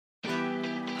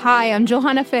Hi, I'm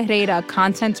Johanna Ferreira,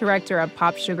 content director at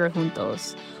Pop Sugar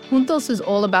Juntos. Juntos is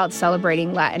all about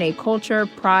celebrating Latinx culture,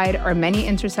 pride, our many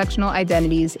intersectional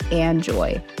identities, and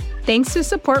joy. Thanks to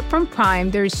support from Prime,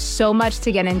 there's so much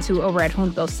to get into over at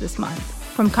Juntos this month.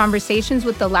 From conversations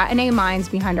with the Latinx minds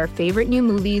behind our favorite new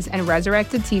movies and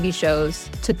resurrected TV shows,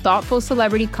 to thoughtful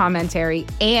celebrity commentary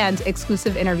and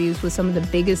exclusive interviews with some of the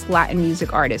biggest Latin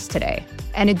music artists today.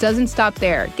 And it doesn't stop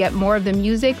there. Get more of the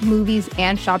music, movies,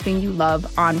 and shopping you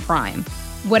love on Prime.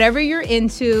 Whatever you're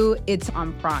into, it's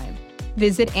on Prime.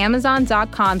 Visit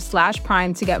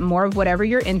Amazon.com/Prime to get more of whatever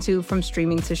you're into, from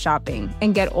streaming to shopping.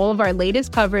 And get all of our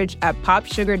latest coverage at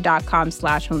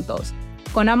popsugar.com/juntos.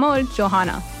 Con amor,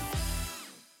 Johanna.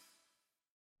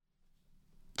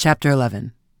 Chapter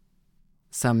 11.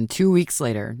 Some 2 weeks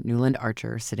later, Newland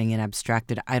Archer, sitting in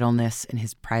abstracted idleness in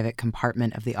his private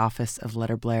compartment of the office of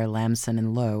Letterblair,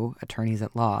 Lamson & Lowe, attorneys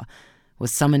at law,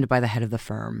 was summoned by the head of the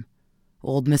firm.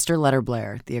 Old Mr.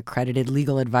 Letterblair, the accredited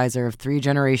legal advisor of 3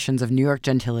 generations of New York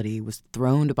gentility, was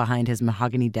throned behind his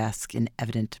mahogany desk in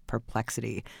evident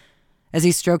perplexity. As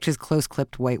he stroked his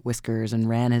close-clipped white whiskers and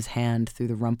ran his hand through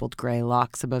the rumpled gray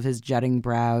locks above his jutting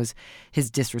brows, his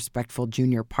disrespectful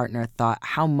junior partner thought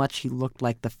how much he looked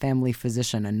like the family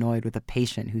physician annoyed with a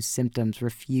patient whose symptoms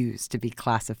refused to be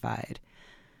classified.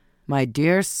 "My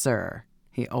dear sir,"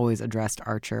 he always addressed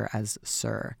Archer as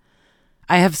sir,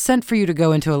 "I have sent for you to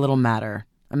go into a little matter,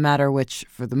 a matter which,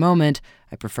 for the moment,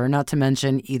 I prefer not to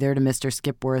mention either to Mr.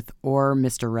 Skipworth or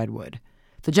Mr. Redwood."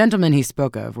 The gentlemen he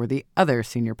spoke of were the other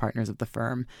senior partners of the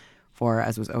firm, for,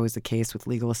 as was always the case with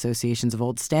legal associations of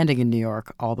old standing in New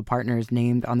York, all the partners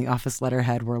named on the office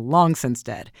letterhead were long since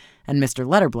dead, and Mr.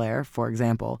 Letterblair, for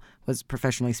example, was,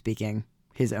 professionally speaking,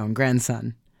 his own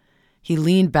grandson. He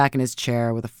leaned back in his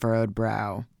chair with a furrowed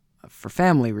brow. "For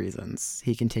family reasons,"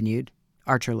 he continued.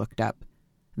 Archer looked up.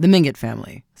 "The Mingott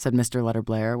family," said Mr.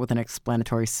 Letterblair with an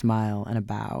explanatory smile and a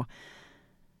bow.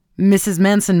 "Mrs.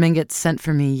 Manson Mingott sent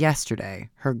for me yesterday.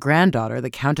 Her granddaughter,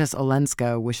 the Countess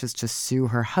Olenska, wishes to sue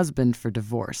her husband for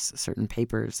divorce. Certain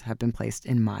papers have been placed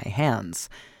in my hands."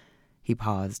 He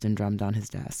paused and drummed on his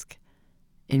desk.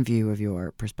 "In view of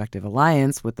your prospective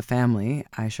alliance with the family,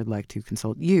 I should like to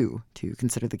consult you to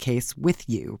consider the case with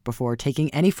you before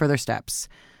taking any further steps."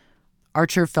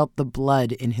 Archer felt the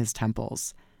blood in his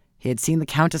temples. He had seen the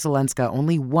Countess Olenska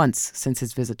only once since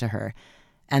his visit to her,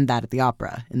 and that at the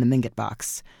opera, in the Mingott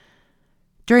box.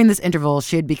 During this interval,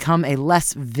 she had become a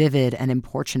less vivid and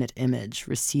importunate image,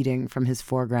 receding from his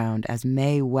foreground as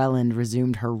May Welland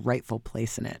resumed her rightful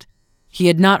place in it. He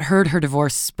had not heard her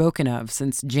divorce spoken of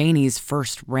since Janie's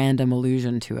first random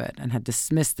allusion to it, and had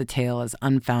dismissed the tale as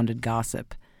unfounded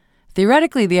gossip.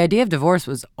 Theoretically, the idea of divorce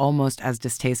was almost as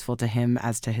distasteful to him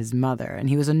as to his mother, and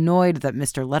he was annoyed that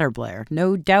Mr. Letterblair,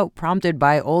 no doubt prompted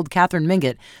by old Catherine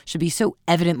Mingott, should be so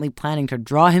evidently planning to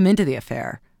draw him into the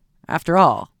affair. After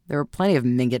all, there were plenty of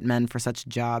Mingott men for such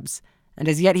jobs, and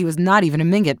as yet he was not even a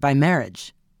Mingott by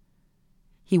marriage.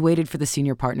 He waited for the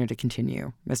senior partner to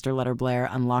continue. Mr. Letterblair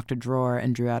unlocked a drawer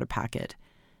and drew out a packet.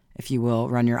 "If you will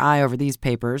run your eye over these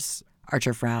papers,"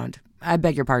 Archer frowned. "I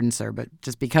beg your pardon, sir, but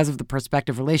just because of the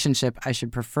prospective relationship, I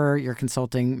should prefer your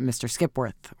consulting Mr.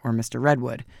 Skipworth or Mr.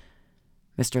 Redwood."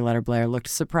 Mr. Letterblair looked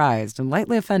surprised and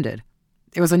lightly offended.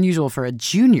 It was unusual for a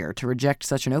junior to reject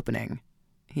such an opening.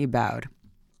 He bowed.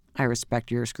 "I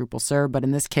respect your scruples, sir, but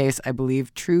in this case, I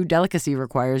believe true delicacy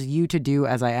requires you to do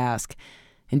as I ask.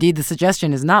 Indeed, the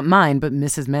suggestion is not mine, but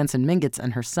Mrs. Manson Mingott's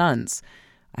and her son's.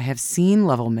 I have seen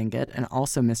Lovell Mingott and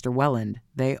also Mr. Welland.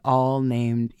 They all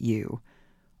named you."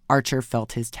 Archer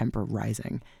felt his temper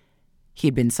rising. He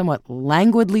had been somewhat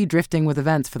languidly drifting with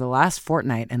events for the last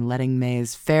fortnight and letting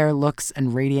May's fair looks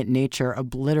and radiant nature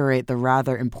obliterate the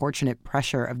rather importunate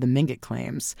pressure of the Mingott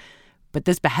claims. But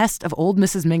this behest of old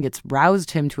Mrs. Mingott's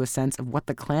roused him to a sense of what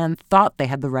the clan thought they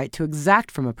had the right to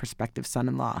exact from a prospective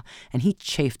son-in-law, and he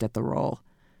chafed at the role.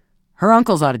 "Her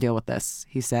uncles ought to deal with this,"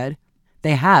 he said.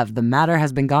 "They have. The matter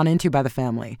has been gone into by the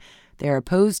family. They are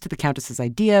opposed to the Countess's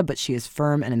idea, but she is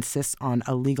firm and insists on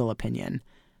a legal opinion."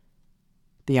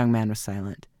 The young man was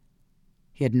silent.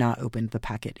 He had not opened the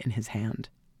packet in his hand.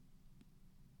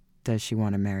 "Does she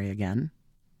want to marry again?"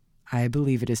 "I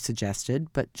believe it is suggested,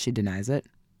 but she denies it."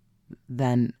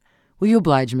 "Then, will you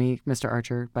oblige me, Mr.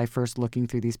 Archer, by first looking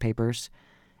through these papers?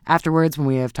 Afterwards, when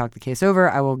we have talked the case over,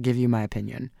 I will give you my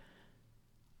opinion."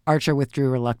 Archer withdrew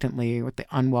reluctantly with the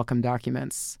unwelcome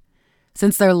documents.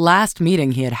 Since their last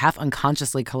meeting, he had half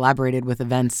unconsciously collaborated with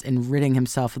events in ridding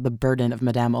himself of the burden of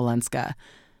Madame Olenska.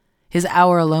 His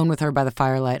hour alone with her by the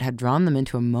firelight had drawn them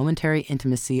into a momentary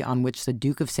intimacy on which the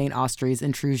Duke of St. Austrey's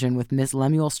intrusion with Miss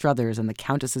Lemuel Struthers and the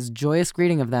Countess's joyous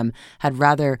greeting of them had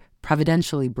rather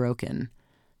providentially broken.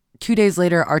 2 days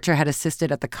later, Archer had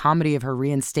assisted at the comedy of her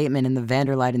reinstatement in the van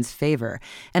der Luyden's favor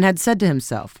and had said to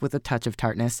himself, with a touch of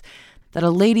tartness, that a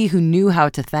lady who knew how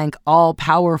to thank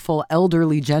all-powerful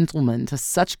elderly gentlemen to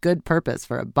such good purpose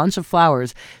for a bunch of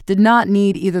flowers did not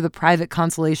need either the private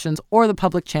consolations or the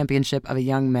public championship of a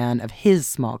young man of his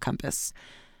small compass.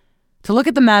 To look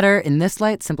at the matter in this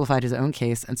light simplified his own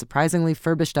case and surprisingly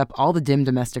furbished up all the dim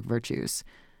domestic virtues.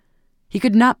 He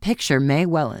could not picture May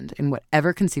Welland, in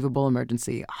whatever conceivable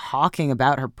emergency, hawking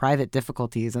about her private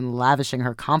difficulties and lavishing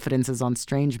her confidences on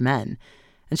strange men,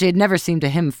 and she had never seemed to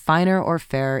him finer or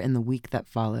fairer in the week that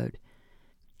followed.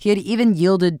 He had even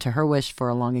yielded to her wish for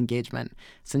a long engagement,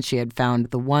 since she had found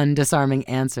the one disarming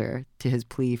answer to his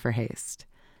plea for haste.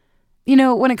 You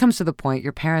know, when it comes to the point,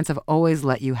 your parents have always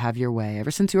let you have your way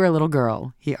ever since you were a little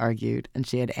girl, he argued, and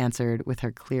she had answered with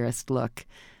her clearest look.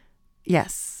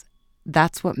 Yes,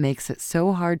 that's what makes it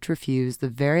so hard to refuse the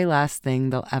very last thing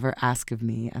they'll ever ask of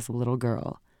me as a little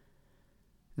girl.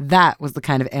 That was the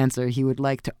kind of answer he would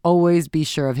like to always be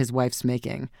sure of his wife's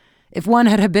making. If one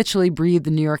had habitually breathed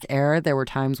the New York air, there were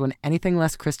times when anything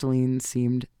less crystalline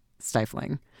seemed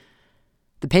stifling.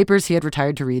 The papers he had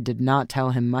retired to read did not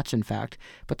tell him much, in fact,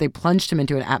 but they plunged him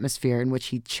into an atmosphere in which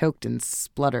he choked and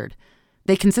spluttered.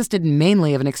 They consisted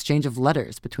mainly of an exchange of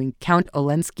letters between Count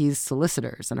Olenski's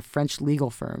solicitors and a French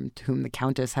legal firm to whom the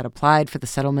Countess had applied for the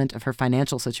settlement of her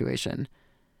financial situation.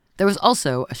 There was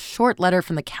also a short letter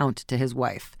from the Count to his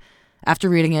wife. After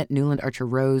reading it, Newland Archer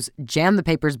rose, jammed the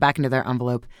papers back into their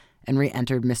envelope, and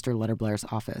re-entered Mr. Letterblair's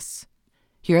office.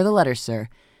 "Here are the letters, sir.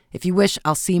 If you wish,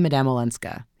 I'll see Madame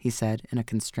Olenska," he said in a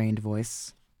constrained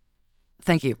voice.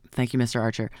 Thank you, Mr.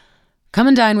 Archer. Come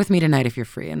and dine with me tonight if you're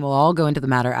free, and we'll all go into the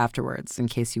matter afterwards, in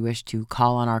case you wish to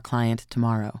call on our client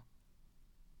tomorrow."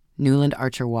 Newland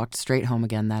Archer walked straight home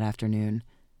again that afternoon.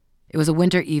 It was a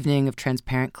winter evening of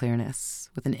transparent clearness,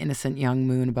 with an innocent young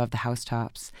moon above the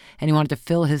housetops, and he wanted to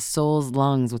fill his soul's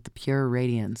lungs with the pure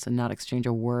radiance and not exchange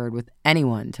a word with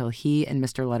anyone till he and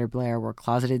Mr. Letterblair were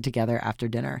closeted together after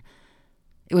dinner.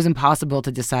 It was impossible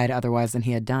to decide otherwise than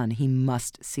he had done. He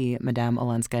must see Madame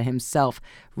Olenska himself,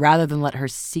 rather than let her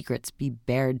secrets be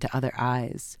bared to other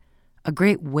eyes. A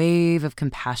great wave of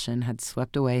compassion had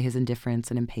swept away his indifference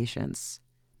and impatience.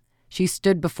 She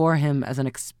stood before him as an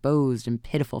exposed and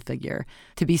pitiful figure,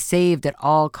 to be saved at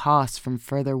all costs from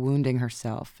further wounding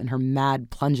herself in her mad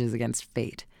plunges against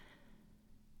fate.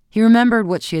 He remembered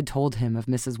what she had told him of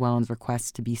Mrs. Welland's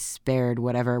request to be spared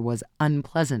whatever was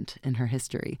unpleasant in her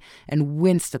history, and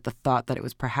winced at the thought that it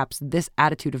was perhaps this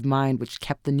attitude of mind which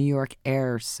kept the New York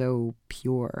air so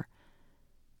pure.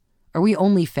 Are we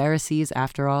only Pharisees,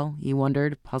 after all? He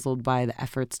wondered, puzzled by the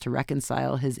efforts to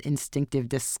reconcile his instinctive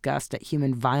disgust at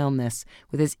human vileness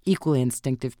with his equally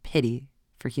instinctive pity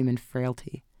for human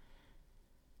frailty.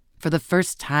 For the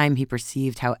first time he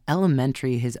perceived how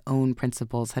elementary his own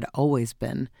principles had always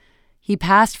been. He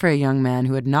passed for a young man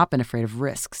who had not been afraid of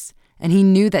risks, and he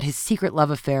knew that his secret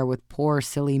love affair with poor,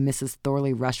 silly Mrs.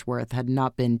 Thorley Rushworth had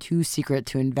not been too secret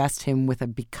to invest him with a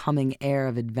becoming air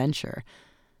of adventure.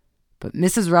 But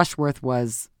Mrs. Rushworth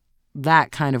was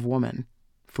that kind of woman,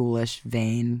 foolish,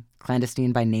 vain,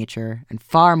 clandestine by nature, and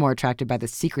far more attracted by the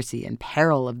secrecy and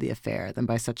peril of the affair than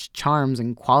by such charms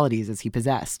and qualities as he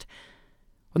possessed.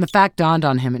 When the fact dawned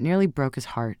on him, it nearly broke his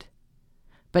heart.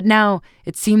 But now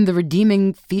it seemed the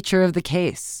redeeming feature of the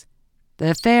case.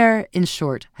 The affair, in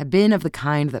short, had been of the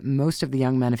kind that most of the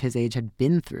young men of his age had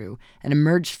been through and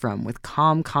emerged from with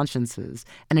calm consciences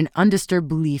and an undisturbed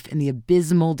belief in the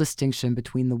abysmal distinction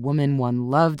between the woman one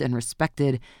loved and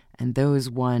respected and those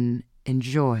one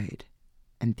enjoyed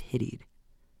and pitied.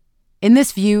 In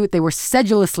this view, they were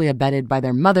sedulously abetted by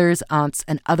their mothers, aunts,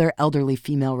 and other elderly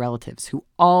female relatives, who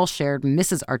all shared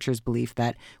Mrs. Archer's belief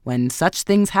that, when such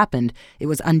things happened, it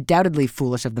was undoubtedly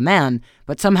foolish of the man,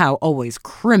 but somehow always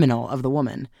criminal of the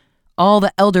woman. All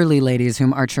the elderly ladies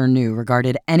whom Archer knew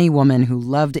regarded any woman who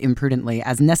loved imprudently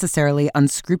as necessarily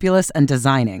unscrupulous and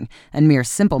designing, and mere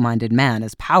simple-minded man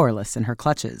as powerless in her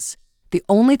clutches. The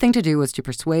only thing to do was to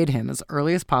persuade him as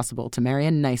early as possible to marry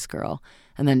a nice girl,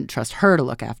 and then trust her to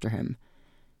look after him.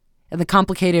 In the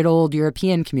complicated old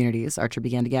European communities, Archer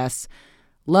began to guess,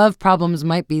 love problems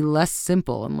might be less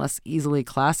simple and less easily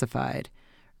classified.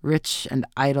 Rich and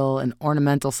idle and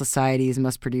ornamental societies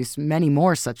must produce many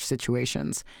more such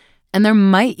situations. And there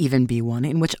might even be one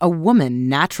in which a woman,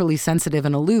 naturally sensitive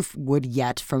and aloof, would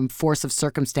yet, from force of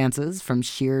circumstances, from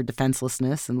sheer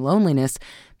defenselessness and loneliness,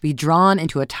 be drawn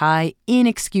into a tie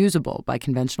inexcusable by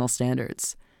conventional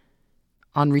standards.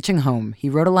 On reaching home, he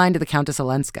wrote a line to the Countess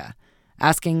Olenska,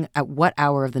 asking at what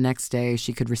hour of the next day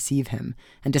she could receive him,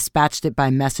 and dispatched it by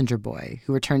messenger boy,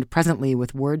 who returned presently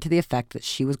with word to the effect that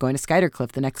she was going to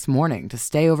Skuytercliff the next morning to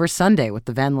stay over Sunday with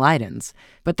the Van Leydens,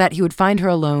 but that he would find her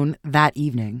alone that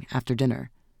evening after dinner.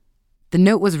 The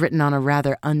note was written on a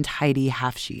rather untidy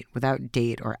half-sheet without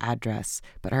date or address,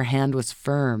 but her hand was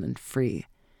firm and free.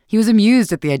 He was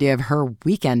amused at the idea of her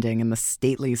weekending in the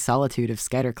stately solitude of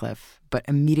Skuytercliff, but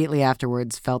immediately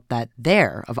afterwards felt that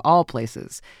there, of all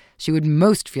places, she would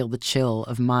most feel the chill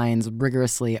of minds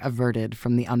rigorously averted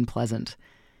from the unpleasant.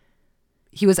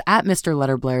 He was at Mr.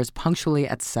 Letterblair's punctually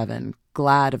at 7,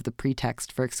 glad of the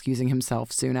pretext for excusing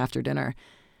himself soon after dinner.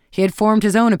 He had formed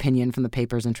his own opinion from the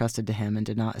papers entrusted to him and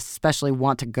did not especially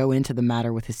want to go into the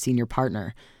matter with his senior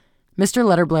partner. Mr.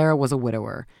 Letterblair was a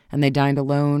widower, and they dined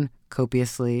alone,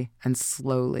 copiously and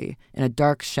slowly, in a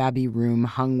dark, shabby room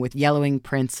hung with yellowing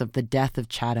prints of the death of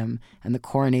Chatham and the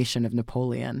coronation of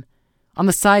Napoleon. On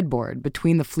the sideboard,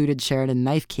 between the fluted Sheridan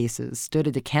knife cases, stood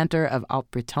a decanter of Alt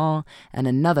Breton and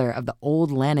another of the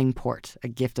old Lanning port, a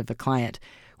gift of the client,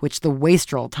 which the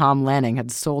wastrel Tom Lanning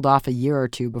had sold off a year or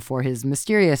two before his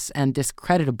mysterious and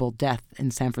discreditable death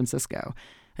in San Francisco,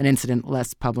 an incident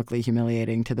less publicly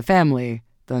humiliating to the family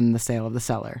than the sale of the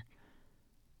cellar.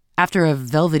 After a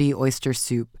velvety oyster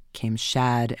soup came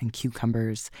shad and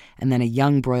cucumbers, and then a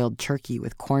young broiled turkey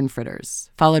with corn fritters,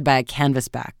 followed by a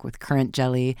canvasback with currant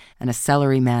jelly and a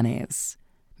celery mayonnaise.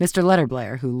 Mr.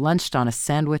 Letterblair, who lunched on a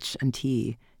sandwich and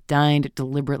tea, dined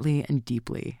deliberately and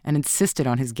deeply, and insisted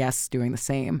on his guests doing the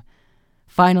same.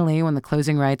 Finally, when the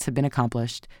closing rites had been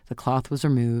accomplished, the cloth was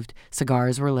removed,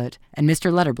 cigars were lit, and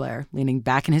Mr. Letterblair, leaning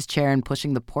back in his chair and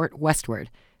pushing the port westward,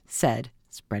 said,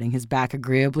 spreading his back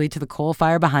agreeably to the coal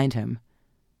fire behind him,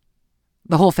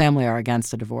 "The whole family are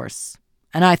against a divorce,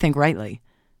 and I think rightly."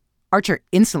 Archer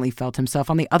instantly felt himself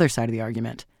on the other side of the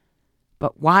argument.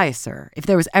 "But why, sir? If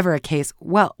there was ever a case,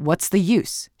 well, what's the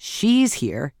use? She's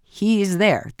here, he's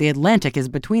there, the Atlantic is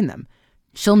between them.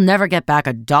 She'll never get back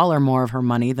 $1 more of her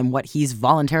money than what he's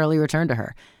voluntarily returned to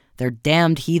her. Their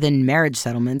damned heathen marriage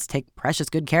settlements take precious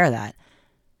good care of that.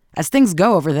 As things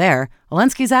go over there,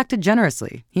 Olenski's acted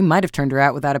generously. He might have turned her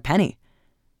out without a penny."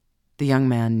 The young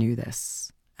man knew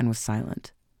this and was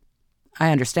silent.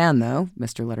 "I understand, though,"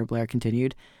 Mr. Letterblair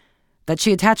continued, "that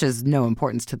she attaches no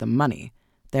importance to the money.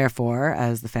 Therefore,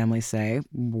 as the family say,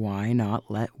 why not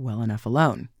let well enough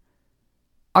alone?"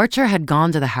 Archer had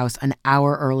gone to the house an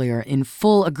hour earlier in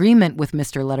full agreement with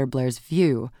Mr. Letterblair's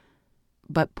view,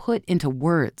 but put into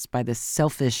words by this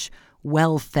selfish,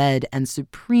 well-fed, and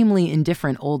supremely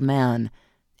indifferent old man,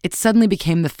 it suddenly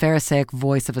became the Pharisaic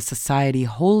voice of a society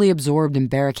wholly absorbed in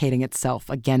barricading itself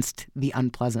against the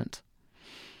unpleasant.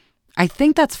 "I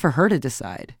think that's for her to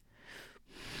decide."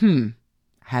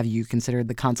 Have you considered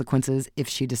the consequences if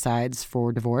she decides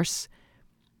for divorce?"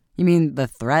 "You mean the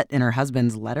threat in her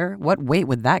husband's letter? What weight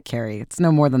would that carry? It's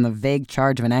no more than the vague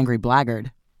charge of an angry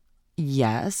blackguard."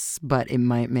 "Yes, but it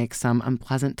might make some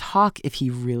unpleasant talk if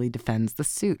he really defends the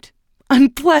suit."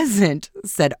 "Unpleasant,"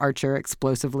 said Archer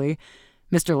explosively.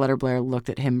 Mr. Letterblair looked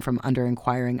at him from under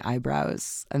inquiring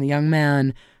eyebrows, and the young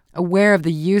man, aware of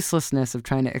the uselessness of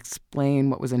trying to explain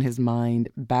what was in his mind,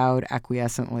 bowed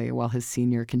acquiescently while his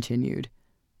senior continued.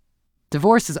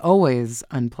 "Divorce is always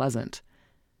unpleasant."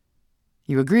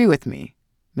 "You agree with me?"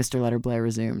 Mr. Letterblair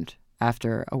resumed,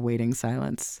 after a waiting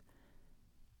silence.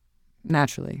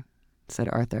 "Naturally," said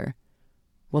Arthur.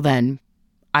 "Well then,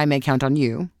 I may count on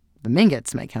you, the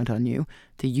Mingotts may count on you,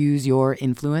 to use your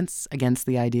influence against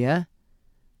the idea?"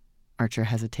 Archer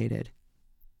hesitated.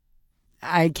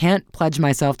 "I can't pledge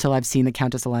myself till I've seen the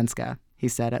Countess Olenska," he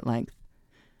said at length.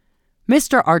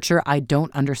 "Mr. Archer, I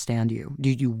don't understand you. Do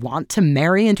you want to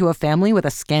marry into a family with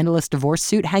a scandalous divorce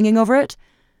suit hanging over it?"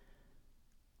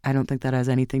 "I don't think that has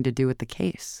anything to do with the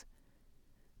case."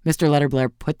 Mr.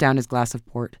 Letterblair put down his glass of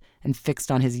port and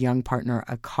fixed on his young partner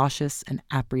a cautious and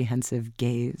apprehensive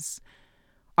gaze.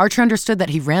 Archer understood that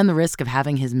he ran the risk of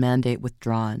having his mandate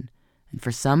withdrawn, and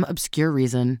for some obscure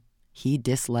reason, he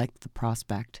disliked the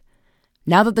prospect.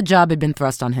 Now that the job had been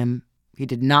thrust on him, he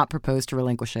did not propose to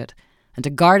relinquish it, and to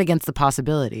guard against the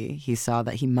possibility, he saw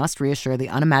that he must reassure the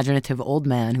unimaginative old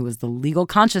man who was the legal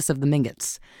conscience of the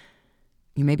Mingotts.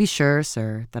 "You may be sure,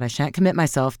 sir, that I shan't commit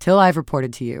myself till I've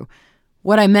reported to you.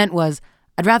 What I meant was,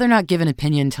 I'd rather not give an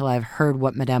opinion till I've heard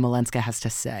what Madame Olenska has to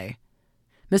say."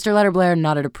 Mr. Letterblair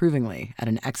nodded approvingly at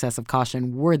an excess of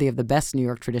caution worthy of the best New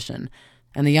York tradition,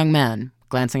 and the young man,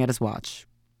 glancing at his watch,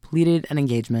 pleaded an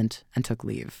engagement and took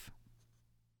leave.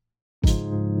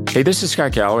 Hey, this is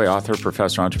Scott Galloway, author,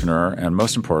 professor, entrepreneur, and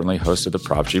most importantly, host of the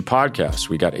Prop G podcast.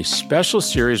 We got a special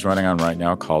series running on right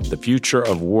now called The Future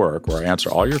of Work, where I answer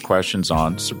all your questions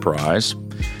on, surprise,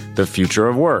 the future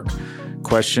of work.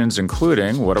 Questions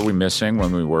including, what are we missing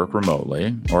when we work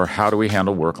remotely? Or how do we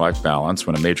handle work-life balance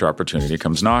when a major opportunity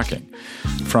comes knocking?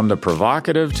 From the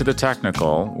provocative to the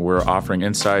technical, we're offering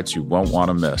insights you won't want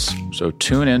to miss. So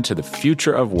tune in to The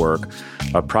Future of Work,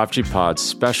 a Prop G Pod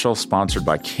special sponsored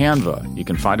by Canva. You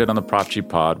can find it on the Prop G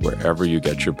Pod wherever you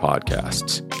get your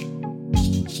podcasts.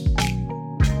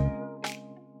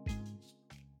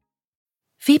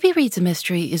 Phoebe Reads a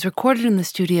Mystery is recorded in the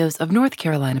studios of North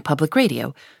Carolina Public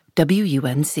Radio,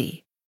 WUNC.